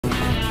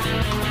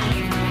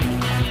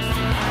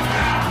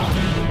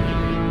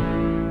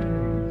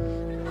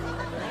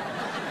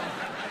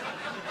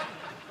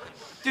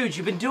Dude,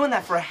 you've been doing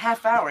that for a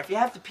half hour. If you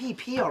have to pee,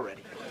 pee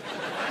already.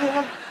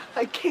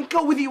 I can't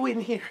go with you in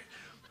here.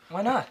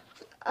 Why not?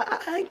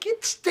 I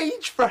get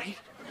stage fright.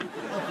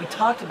 Look, we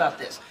talked about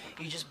this.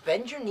 You just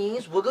bend your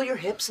knees, wiggle your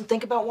hips, and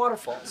think about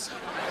waterfalls.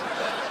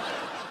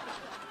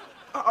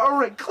 All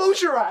right,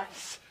 close your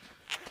eyes.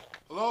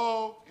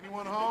 Hello?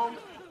 Anyone home?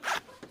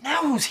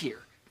 Now who's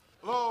here?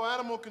 Hello,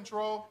 animal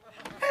control.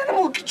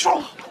 Animal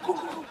control. Go, go,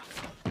 go.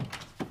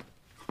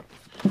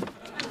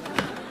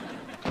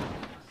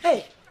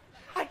 Hey.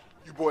 Hi.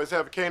 You boys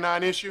have a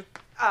canine issue?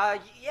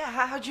 Yeah,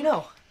 how'd you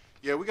know?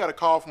 Yeah, we got a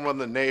call from one of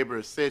the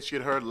neighbors. Said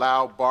she'd heard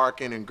loud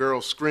barking and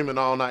girls screaming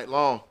all night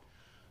long.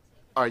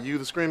 Are you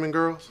the screaming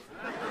girls?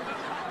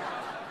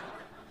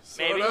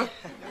 Maybe. Sorta?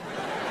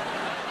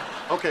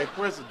 Okay,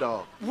 where's the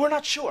dog? We're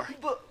not sure.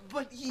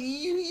 But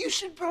you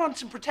should put on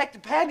some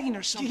protective padding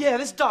or something. Yeah,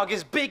 this dog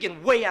is big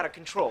and way out of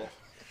control.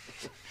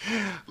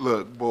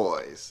 Look,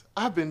 boys,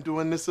 I've been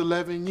doing this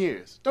 11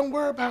 years. Don't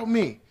worry about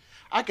me.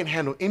 I can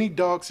handle any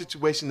dog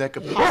situation that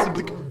could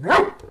possibly... Oh,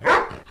 no!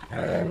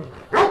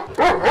 Oh,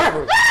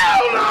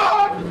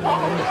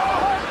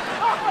 no!